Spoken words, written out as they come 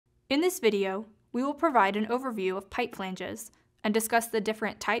In this video, we will provide an overview of pipe flanges and discuss the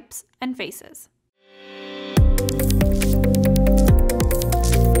different types and faces.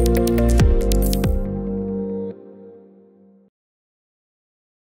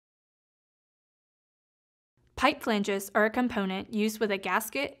 Pipe flanges are a component used with a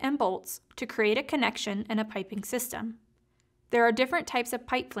gasket and bolts to create a connection in a piping system. There are different types of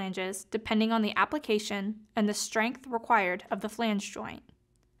pipe flanges depending on the application and the strength required of the flange joint.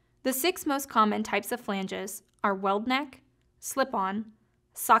 The 6 most common types of flanges are weld neck, slip-on,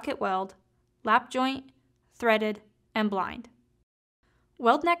 socket weld, lap joint, threaded, and blind.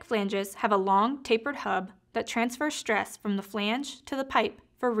 Weld neck flanges have a long, tapered hub that transfers stress from the flange to the pipe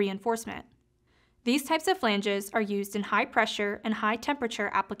for reinforcement. These types of flanges are used in high pressure and high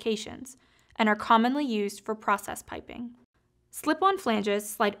temperature applications and are commonly used for process piping. Slip-on flanges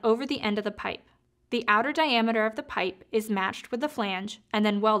slide over the end of the pipe. The outer diameter of the pipe is matched with the flange and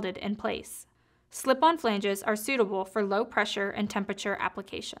then welded in place. Slip-on flanges are suitable for low pressure and temperature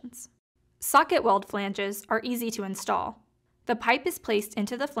applications. Socket weld flanges are easy to install. The pipe is placed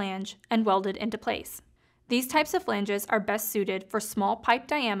into the flange and welded into place. These types of flanges are best suited for small pipe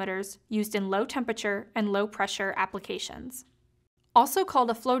diameters used in low temperature and low pressure applications. Also called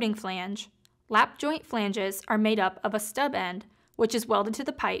a floating flange, lap joint flanges are made up of a stub end, which is welded to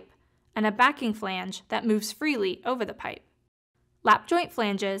the pipe, and a backing flange that moves freely over the pipe. Lap joint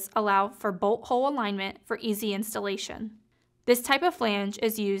flanges allow for bolt hole alignment for easy installation. This type of flange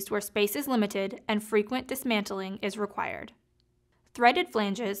is used where space is limited and frequent dismantling is required. Threaded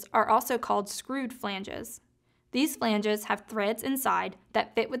flanges are also called screwed flanges. These flanges have threads inside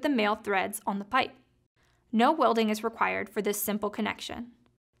that fit with the male threads on the pipe. No welding is required for this simple connection.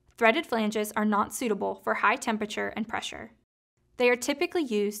 Threaded flanges are not suitable for high temperature and pressure. They are typically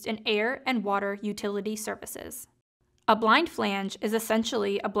used in air and water utility services. A blind flange is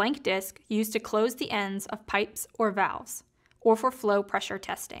essentially a blank disc used to close the ends of pipes or valves, or for flow pressure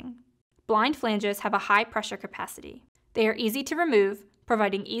testing. Blind flanges have a high pressure capacity. They are easy to remove,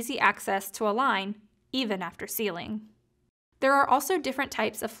 providing easy access to a line, even after sealing. There are also different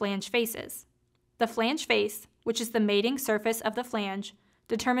types of flange faces. The flange face, which is the mating surface of the flange,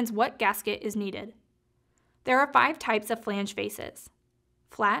 determines what gasket is needed. There are 5 types of flange faces: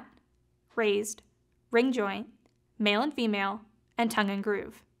 flat, raised, ring joint, male and female, and tongue and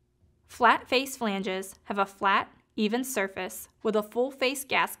groove. Flat face flanges have a flat, even surface with a full face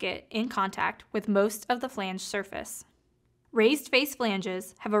gasket in contact with most of the flange surface. Raised face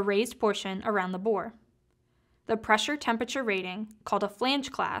flanges have a raised portion around the bore. The pressure temperature rating, called a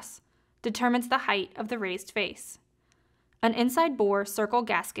flange class, determines the height of the raised face. An inside bore circle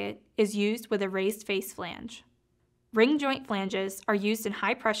gasket is used with a raised face flange. Ring joint flanges are used in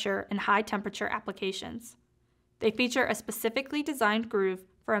high pressure and high temperature applications. They feature a specifically designed groove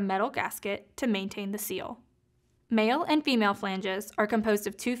for a metal gasket to maintain the seal. Male and female flanges are composed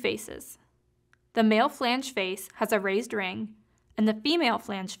of 2 faces. The male flange face has a raised ring, and the female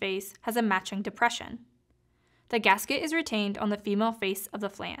flange face has a matching depression. The gasket is retained on the female face of the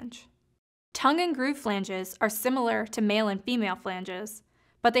flange. Tongue and groove flanges are similar to male and female flanges,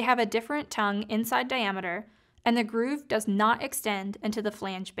 but they have a different tongue inside diameter, and the groove does not extend into the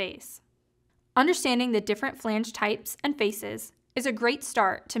flange base. Understanding the different flange types and faces is a great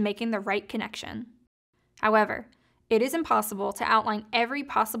start to making the right connection. However, it is impossible to outline every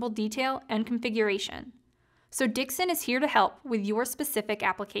possible detail and configuration, so Dixon is here to help with your specific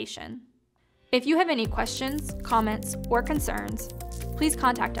application. If you have any questions, comments, or concerns, please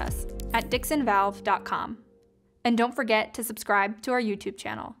contact us at dixonvalve.com. And don't forget to subscribe to our YouTube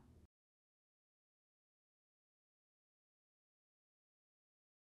channel.